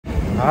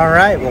All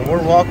right, well,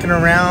 we're walking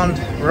around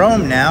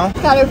Rome now.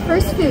 Got our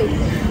first food,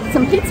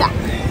 some pizza.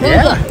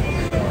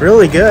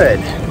 Really good.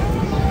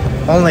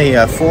 Only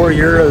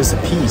 €4 a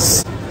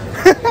piece.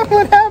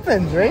 What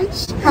happened,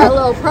 Rach? Had a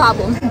little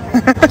problem.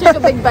 I took a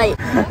big bite.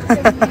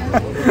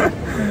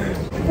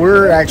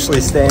 We're actually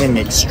staying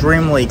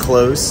extremely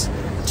close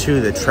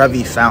to the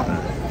Trevi Fountain.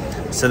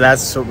 So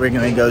that's what we're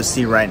gonna go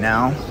see right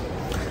now.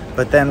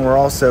 But then we're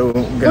also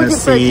gonna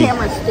see... Looking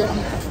for a camera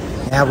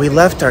stand. Yeah, we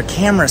left our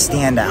camera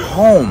stand at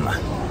home.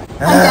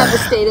 I'm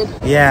devastated.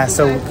 Yeah,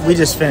 so we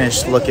just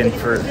finished looking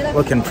for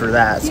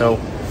that. So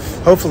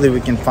hopefully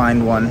we can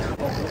find one.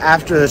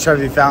 After the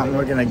Trevi Fountain,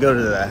 we're gonna go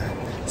to the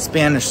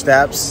Spanish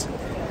Steps,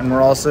 and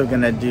we're also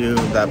gonna do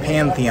the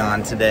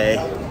Pantheon today.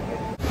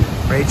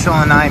 Rachel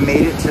and I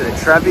made it to the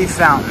Trevi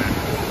Fountain.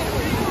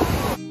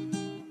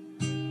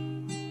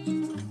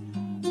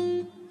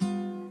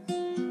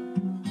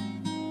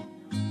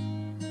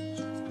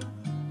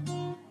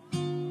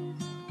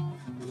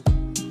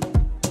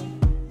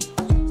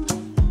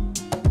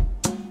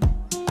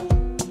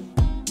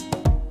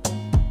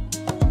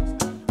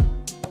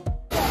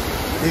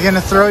 You gonna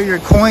throw your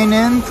coin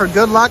in for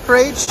good luck,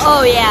 Rach?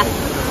 Oh yeah.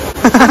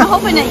 I'm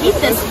hoping to eat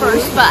this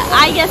first, but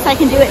I guess I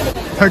can do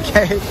it.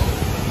 Okay.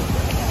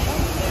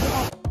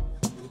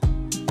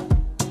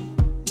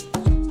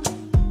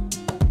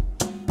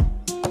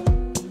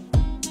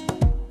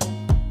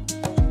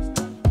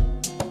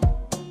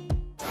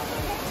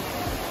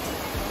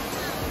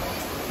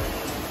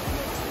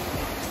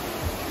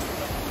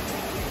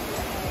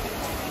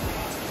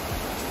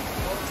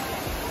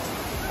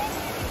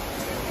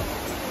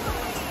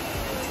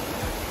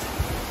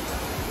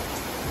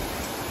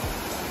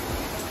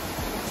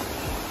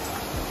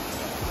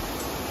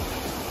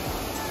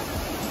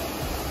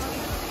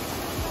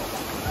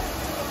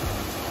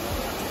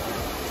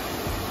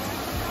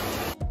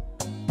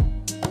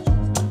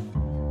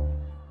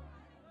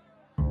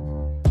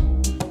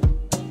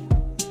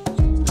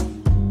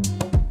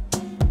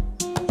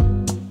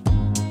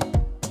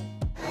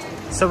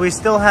 So we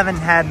still haven't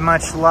had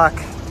much luck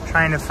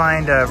trying to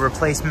find a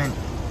replacement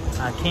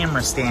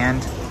camera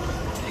stand,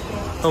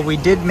 but we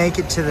did make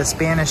it to the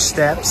Spanish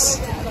Steps.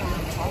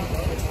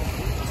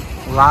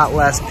 A lot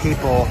less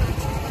people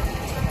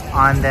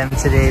on them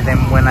today than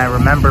when I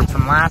remember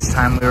from last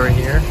time we were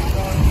here.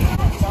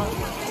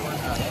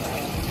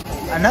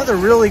 Another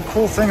really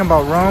cool thing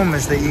about Rome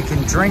is that you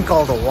can drink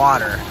all the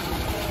water.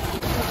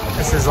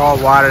 This is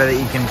all water that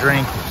you can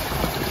drink.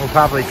 We'll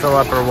probably fill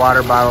up our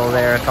water bottle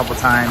there a couple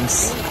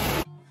times.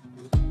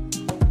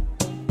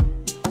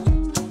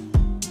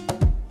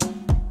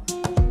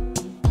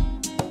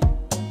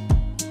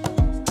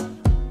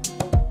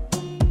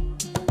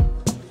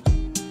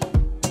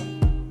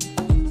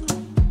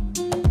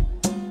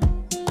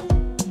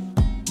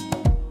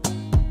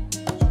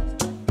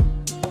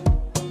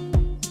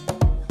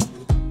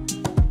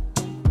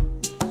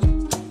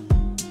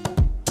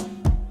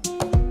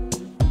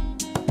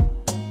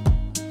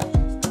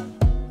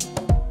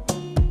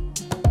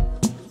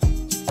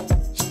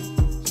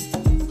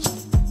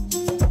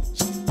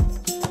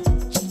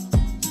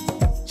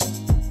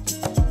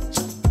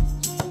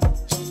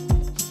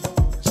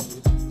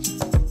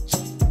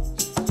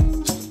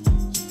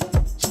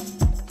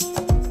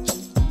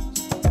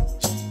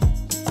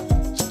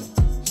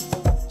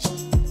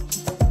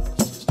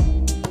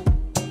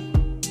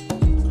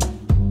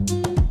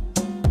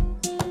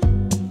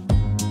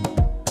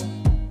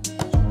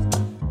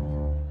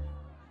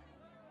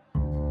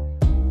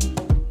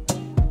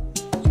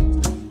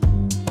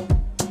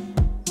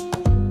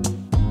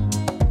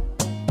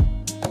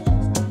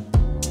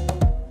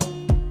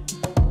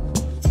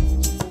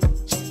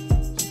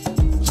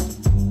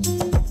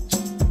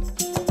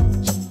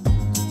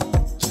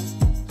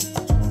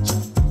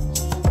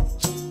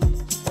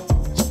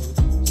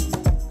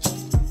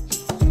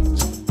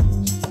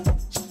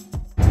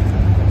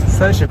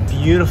 Such a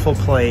beautiful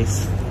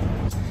place.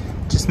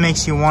 Just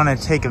makes you want to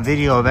take a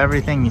video of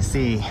everything you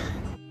see.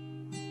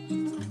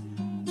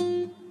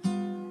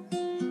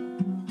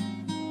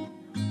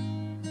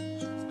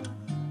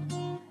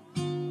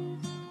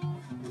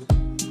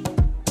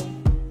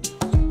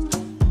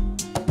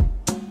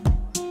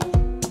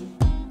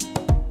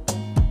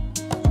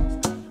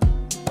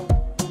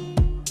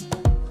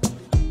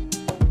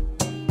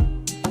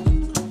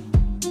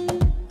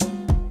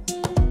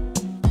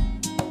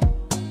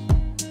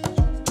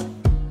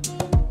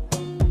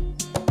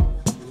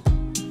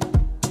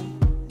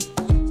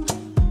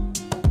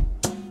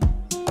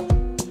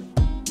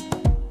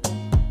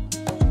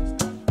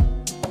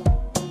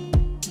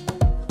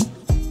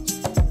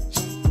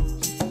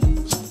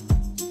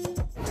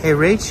 Hey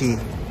Rachie,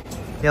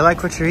 you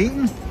like what you're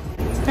eating?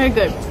 Very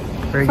good.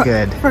 Very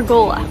good.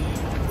 Pergola.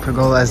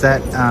 Pergola, is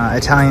that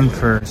Italian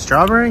for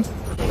strawberry?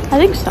 I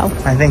think so.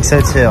 I think so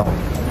too.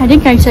 I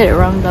think I said it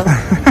wrong though.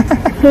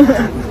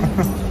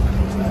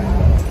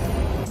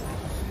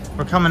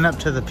 We're coming up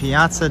to the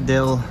Piazza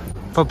del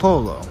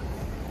Popolo.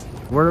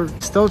 We're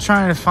still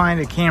trying to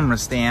find a camera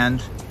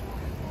stand,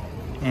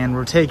 and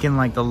we're taking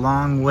like the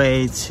long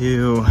way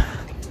to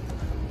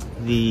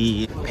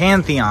the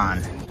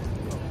Pantheon.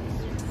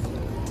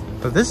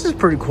 But this is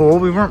pretty cool.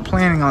 We weren't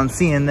planning on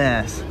seeing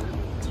this.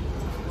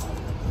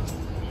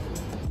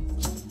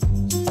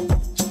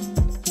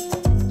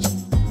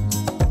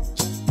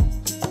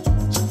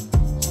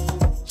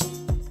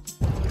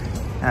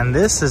 And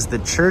this is the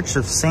Church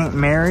of St.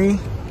 Mary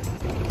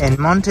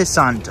in Monte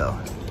Santo.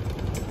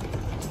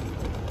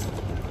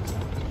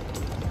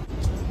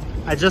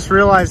 I just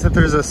realized that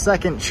there's a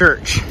second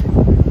church,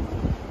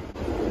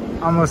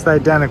 almost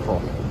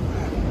identical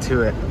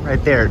to it,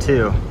 right there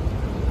too.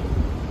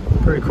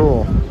 Pretty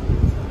cool.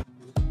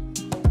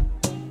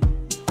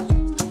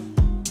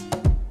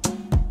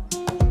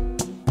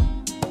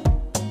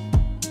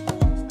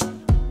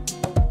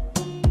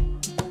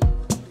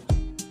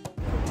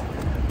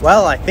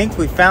 Well, I think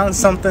we found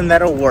something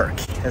that'll work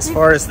as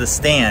far as the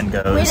stand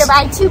goes. We had to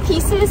buy 2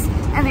 pieces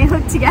and they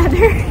hook together.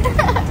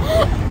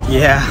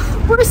 Yeah.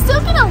 We're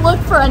still gonna look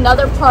for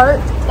another part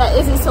that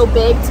isn't so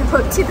big to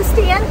hook to the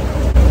stand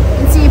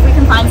and see if we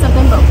can find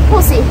something, but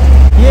we'll see.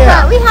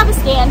 Yeah. But we have a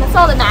stand, that's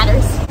all that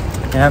matters.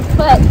 Yep.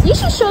 But you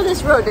should show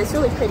this road, it's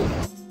really pretty.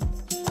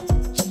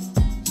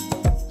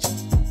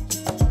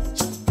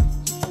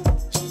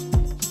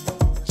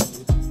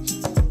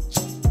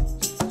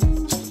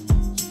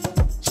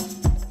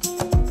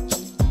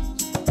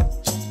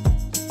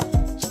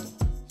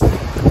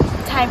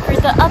 Time for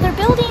the other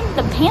building,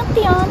 the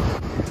Pantheon.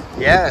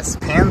 Yes,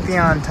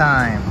 Pantheon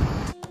time.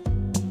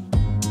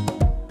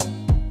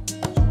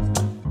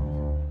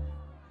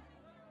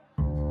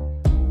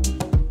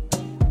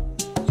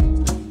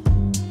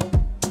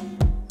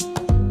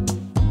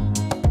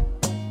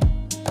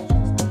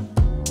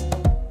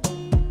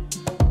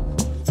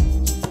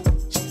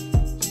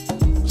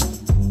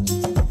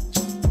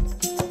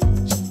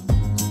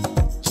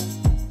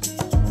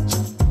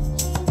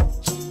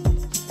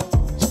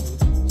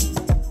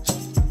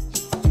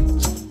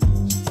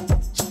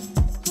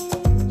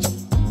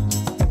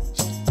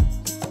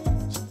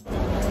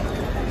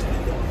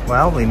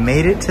 Well, we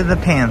made it to the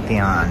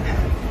Pantheon.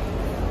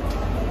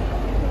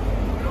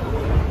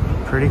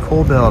 Pretty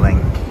cool building.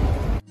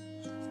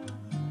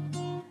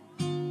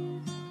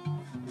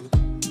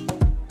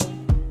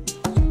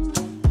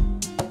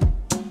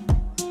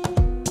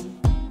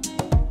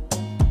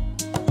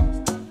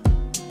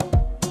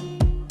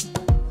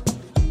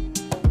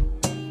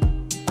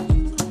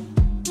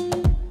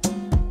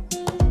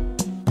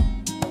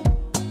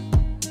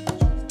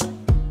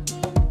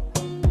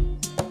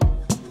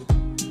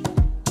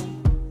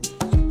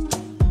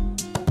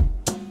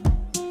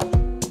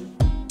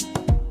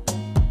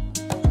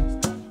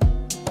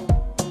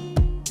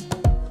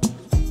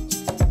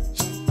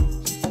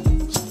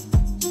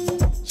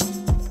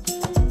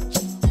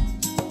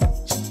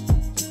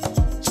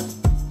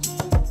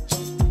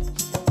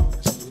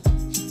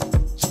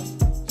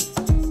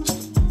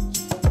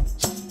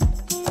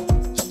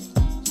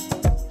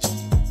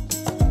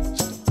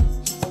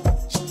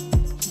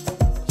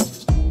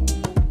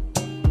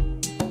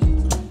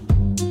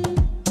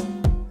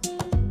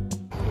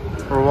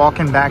 We're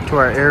walking back to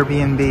our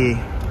Airbnb,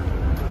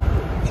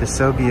 which is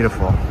so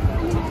beautiful.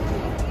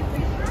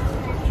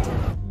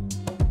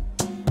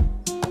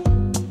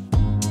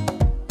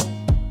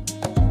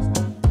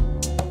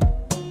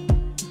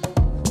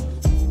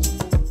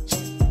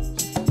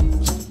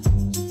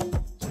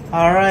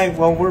 All right,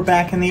 well, we're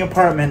back in the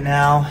apartment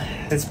now.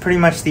 It's pretty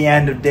much the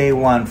end of day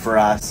 1 for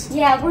us.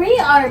 Yeah, we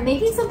are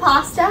making some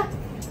pasta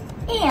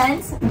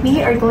and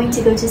we are going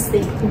to go to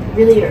sleep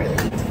really early.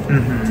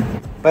 Mm-hmm.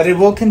 But it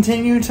will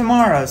continue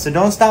tomorrow, so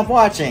don't stop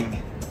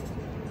watching.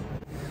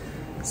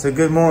 So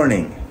good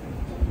morning.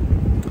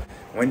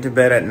 Went to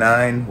bed at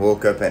 9,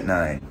 woke up at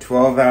 9.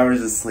 12 hours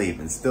of sleep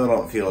and still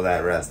don't feel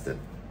that rested.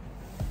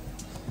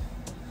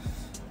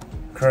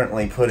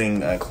 Currently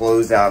putting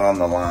clothes out on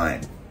the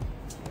line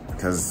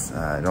because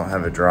I don't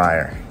have a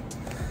dryer.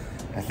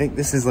 I think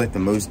this is like the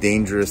most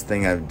dangerous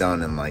thing I've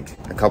done in like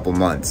a couple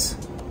months.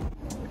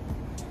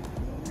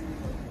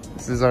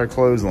 This is our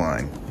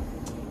clothesline.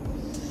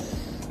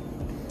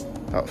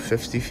 About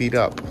 50 feet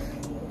up.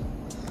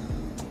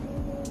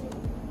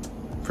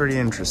 Pretty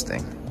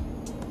interesting.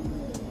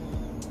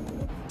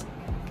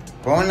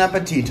 Buon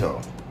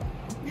appetito.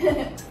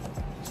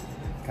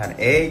 Got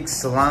eggs,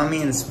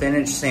 salami, and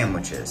spinach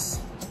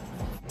sandwiches.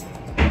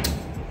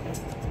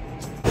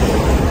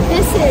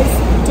 This is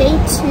day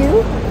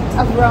 2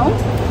 of Rome,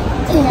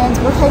 and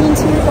we're heading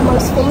to the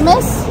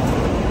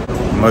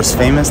most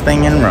famous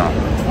thing in Rome,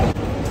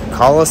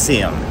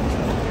 Colosseum.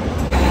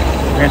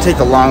 We're gonna take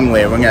the long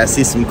way. We're gonna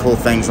see some cool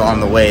things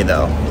along the way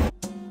though.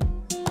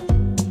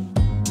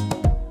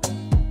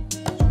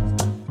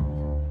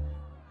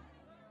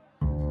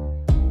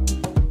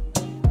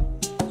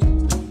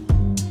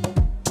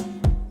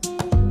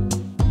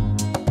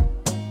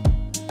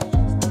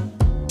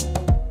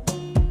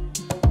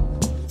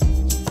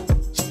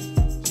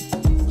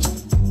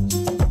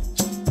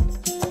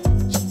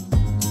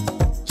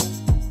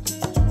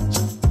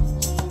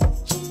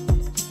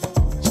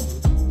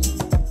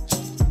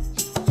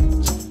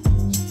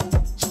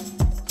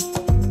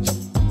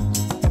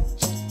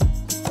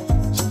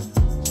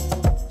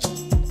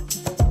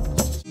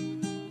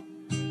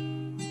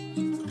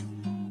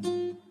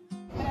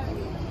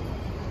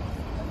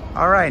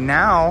 All right,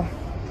 now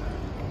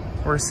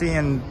we're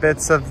seeing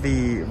bits of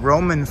the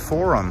Roman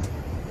Forum.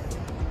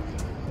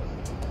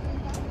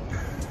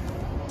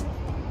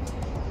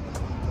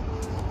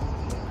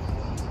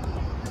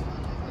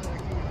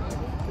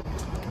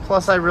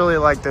 Plus, I really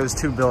like those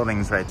two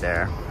buildings right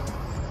there.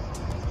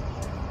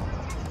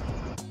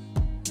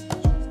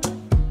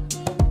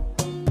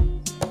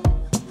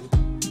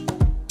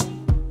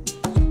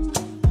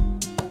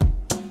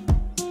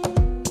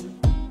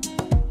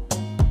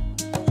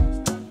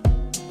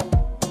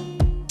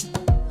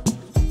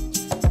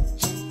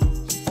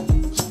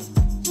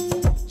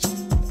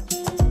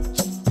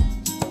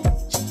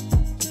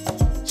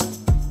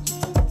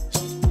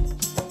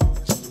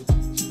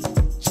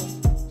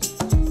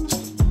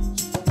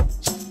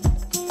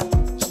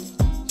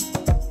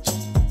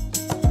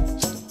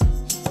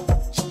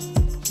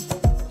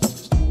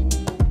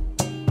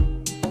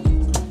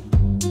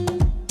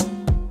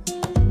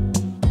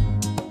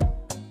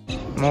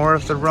 More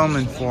of the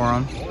Roman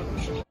Forum.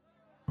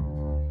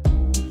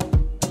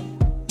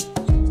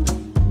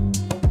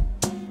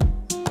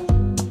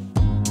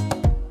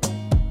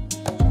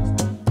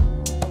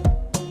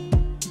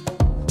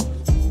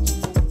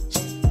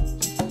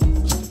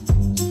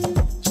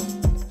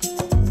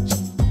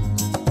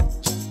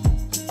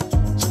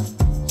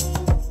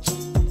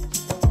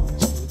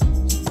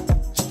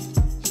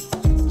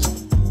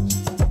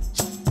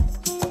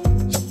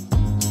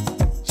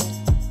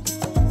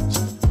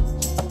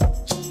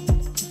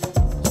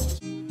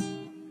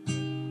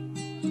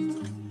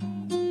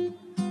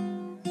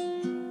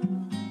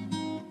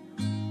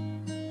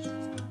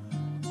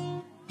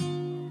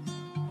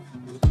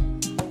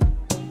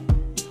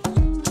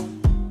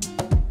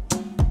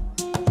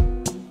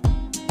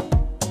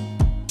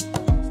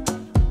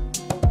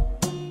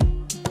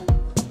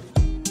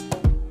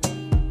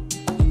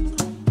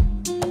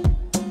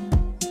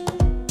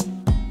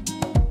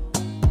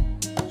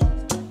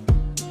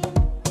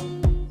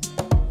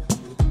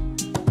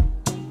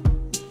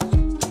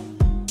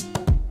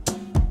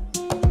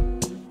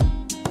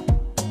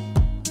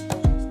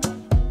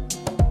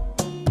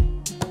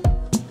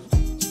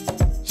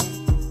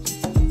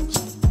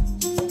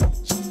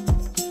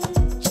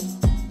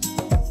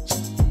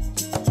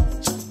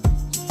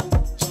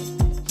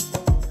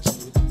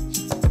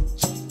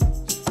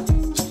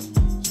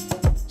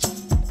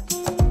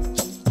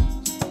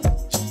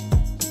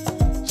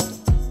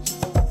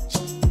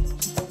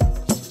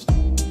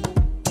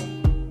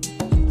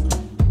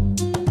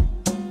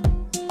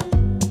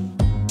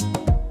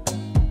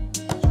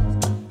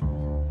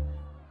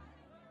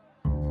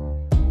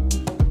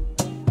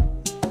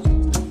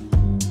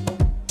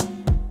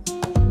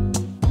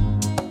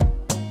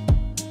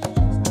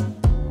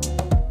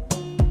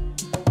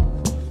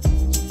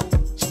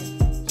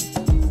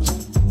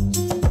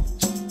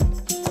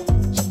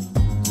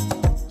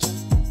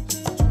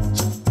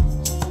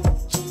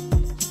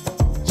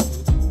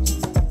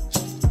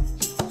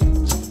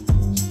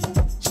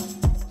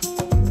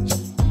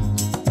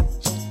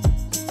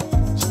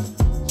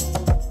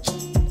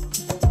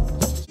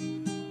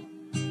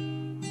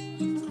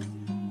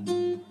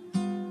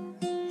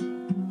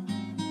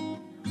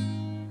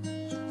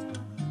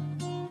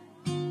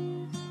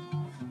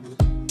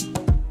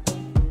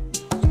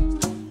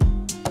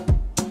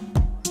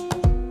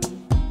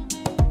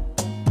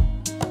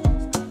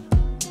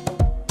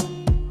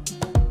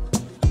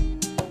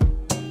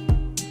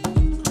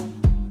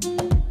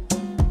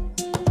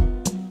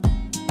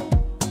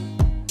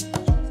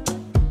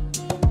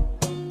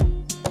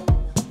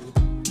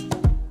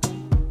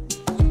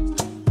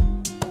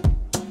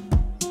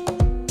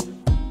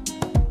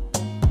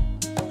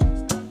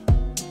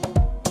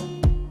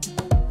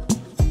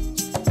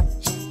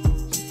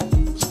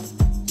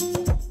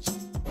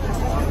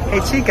 Hey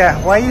Chica,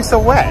 why are you so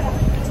wet?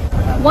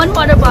 One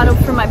water bottle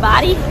for my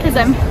body because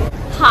I'm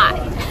hot.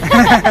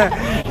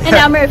 And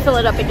now I'm going to fill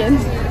it up again.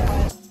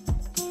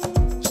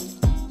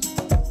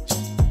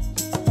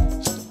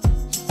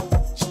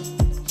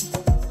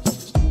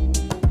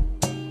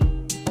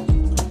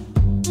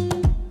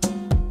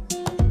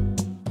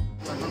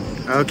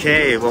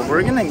 Okay, well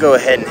we're gonna go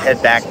ahead and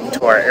head back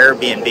to our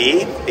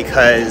Airbnb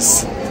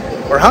because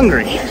we're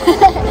hungry.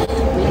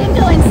 We didn't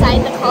go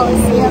inside the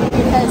Colosseum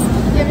because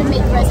you have to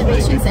make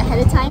reservations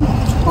ahead of time.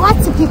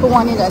 Lots of people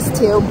wanted us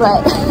to,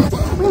 but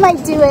we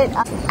might do it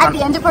at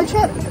the end of our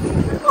trip.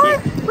 Or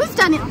we've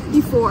done it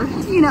before,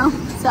 you know,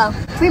 so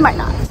we might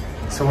not.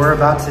 So we're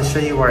about to show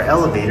you our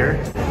elevator.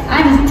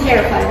 I'm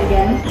terrified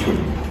again.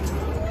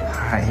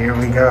 Alright, here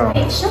we go.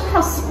 Hey, show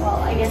how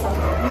small, I guess I'll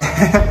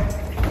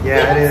go.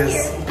 Yeah, it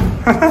is.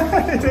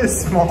 It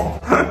is small.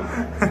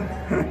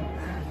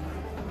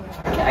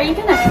 Are you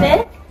gonna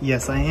fit?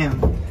 Yes, I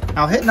am.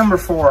 I'll hit number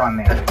 4 on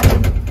there.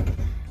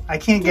 I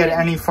can't get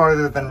any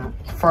farther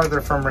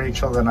from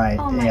Rachel than I am.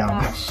 Oh my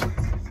gosh.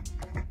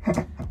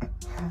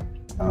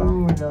 Oh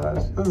my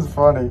gosh, this is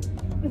funny.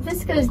 If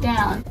this goes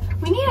down,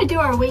 we need to do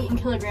our weight in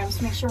kilograms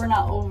to make sure we're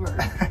not over.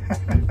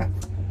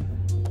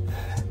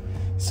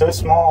 So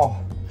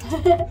small.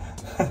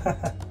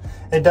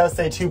 It does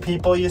say 2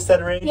 people, you said,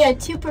 Rach? Yeah,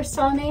 2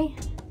 persone.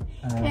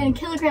 And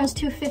kilograms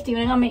 250.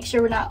 We gotta make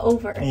sure we're not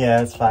over.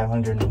 Yeah, it's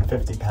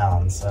 550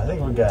 pounds, so I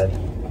think we're good.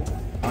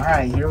 All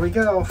right, here we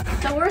go.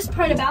 The worst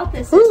part about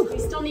this is we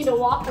still need to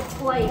walk the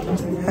flight.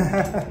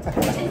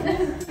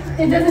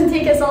 It doesn't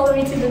take us all the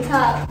way to the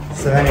top.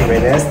 So anyway,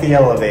 that's the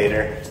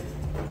elevator.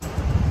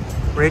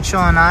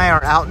 Rachel and I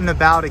are out and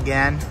about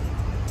again.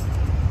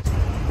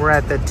 We're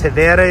at the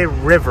Trevi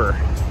River.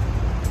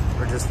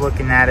 We're just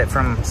looking at it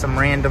from some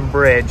random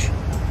bridge.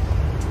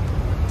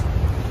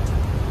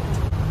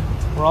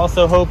 We're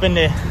also hoping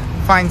to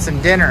find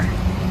some dinner.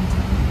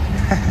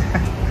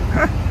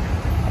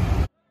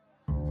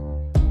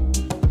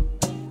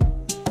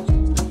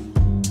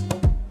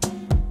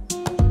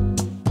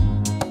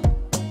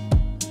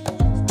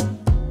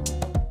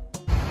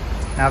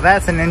 Now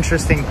that's an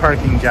interesting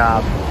parking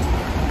job.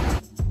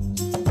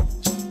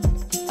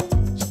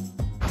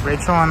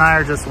 Rachel and I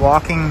are just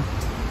walking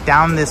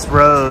down this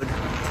road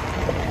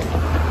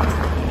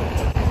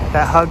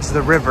that hugs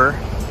the river.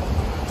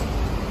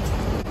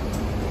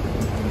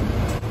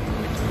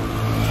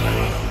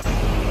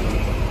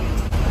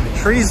 The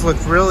trees look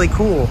really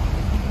cool.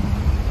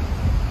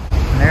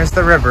 And there's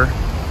the river.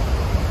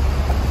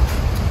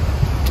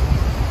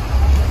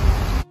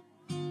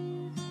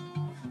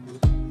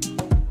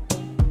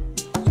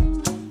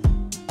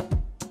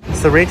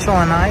 So Rachel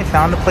and I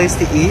found a place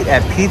to eat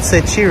at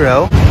Pizza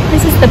Ciro.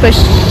 This is the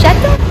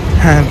bruschetta?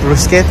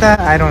 Bruschetta?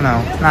 I don't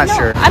know. Not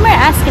sure. I'm gonna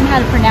ask him how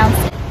to pronounce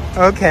it.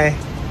 Okay.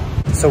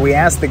 So we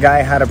asked the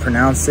guy how to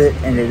pronounce it,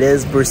 and it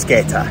is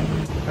bruschetta.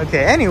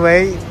 Okay,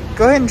 anyway,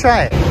 go ahead and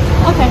try it.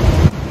 Okay.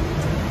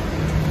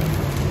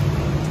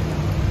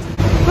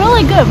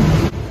 Really good.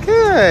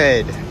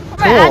 Good. I'm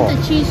gonna add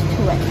the cheese to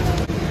it.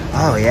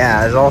 Oh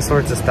yeah, there's all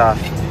sorts of stuff.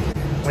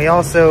 We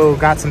also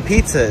got some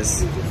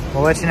pizzas.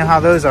 We'll let you know how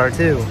those are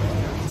too.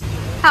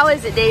 How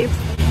is it, Dave?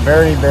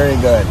 Very, very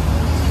good.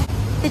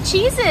 The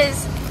cheese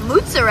is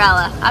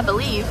mozzarella, I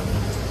believe.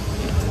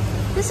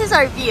 This is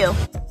our view.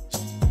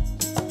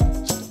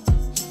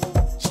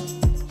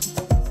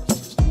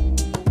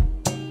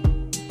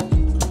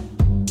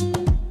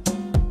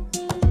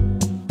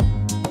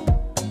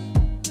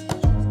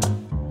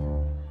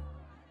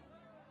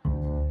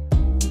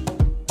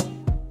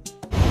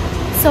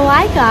 So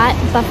I got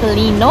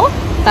buffalino,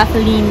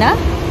 buffalina,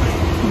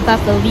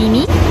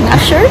 buffalini, not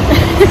sure,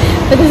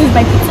 but this is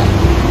my pizza.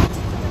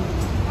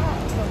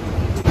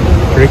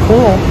 Pretty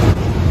cool.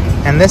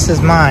 And this is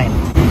mine.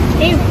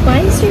 Hey,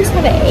 why does yours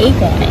have an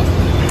egg on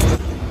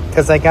it?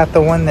 Because I got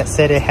the one that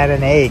said it had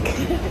an egg.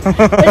 What's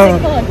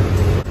it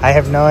called? I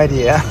have no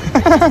idea.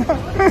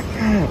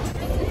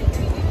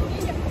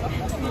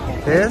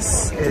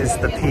 This is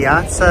the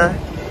Piazza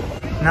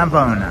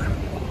Navona.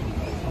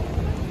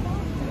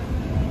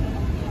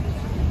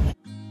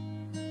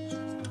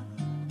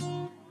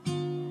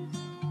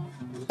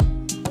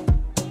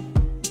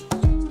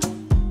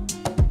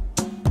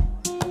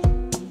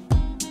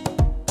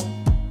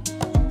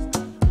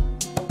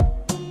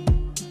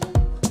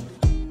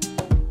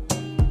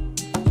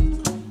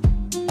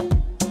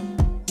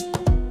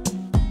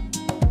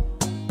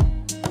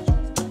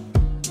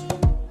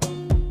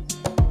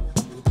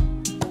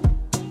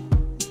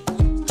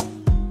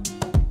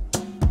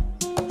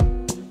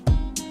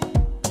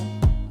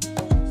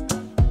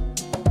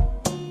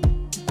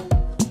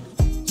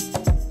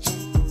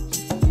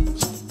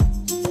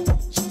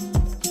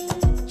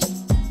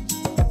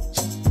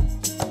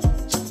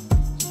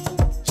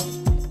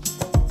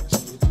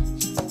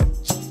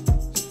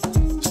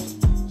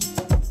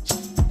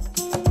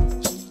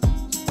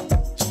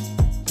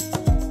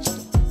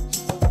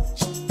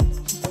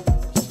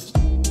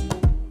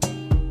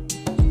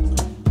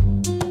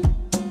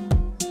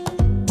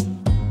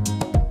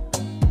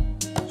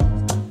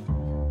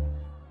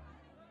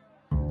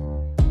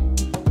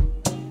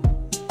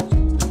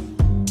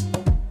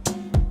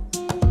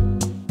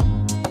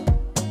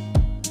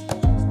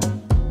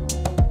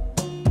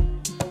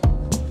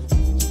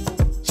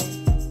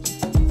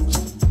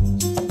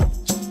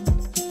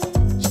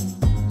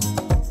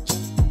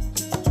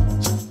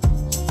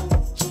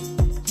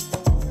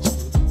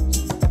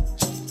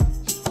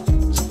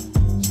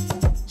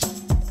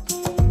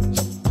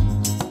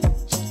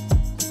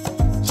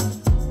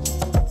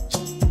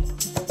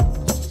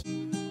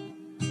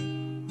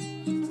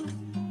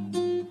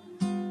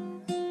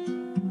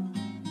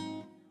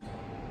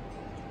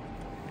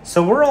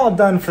 So we're all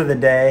done for the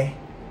day.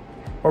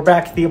 We're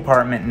back at the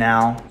apartment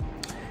now.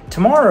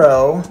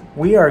 Tomorrow,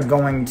 we are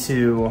going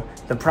to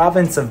the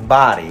province of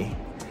Bari,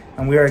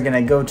 and we are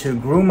gonna go to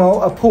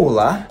Grumo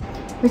Apula.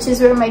 Which is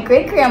where my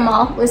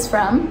great-grandma was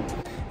from.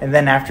 And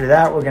then after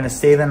that, we're gonna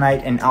stay the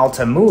night in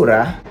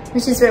Altamura.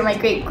 Which is where my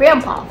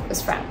great-grandpa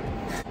was from.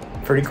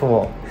 Pretty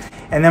cool.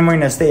 And then we're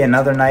gonna stay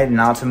another night in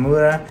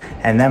Altamura,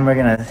 and then we're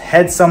gonna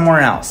head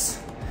somewhere else.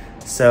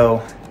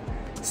 So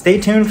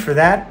stay tuned for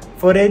that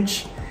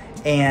footage,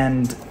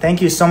 and thank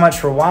you so much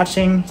for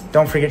watching.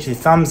 Don't forget to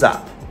thumbs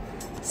up.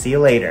 See you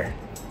later.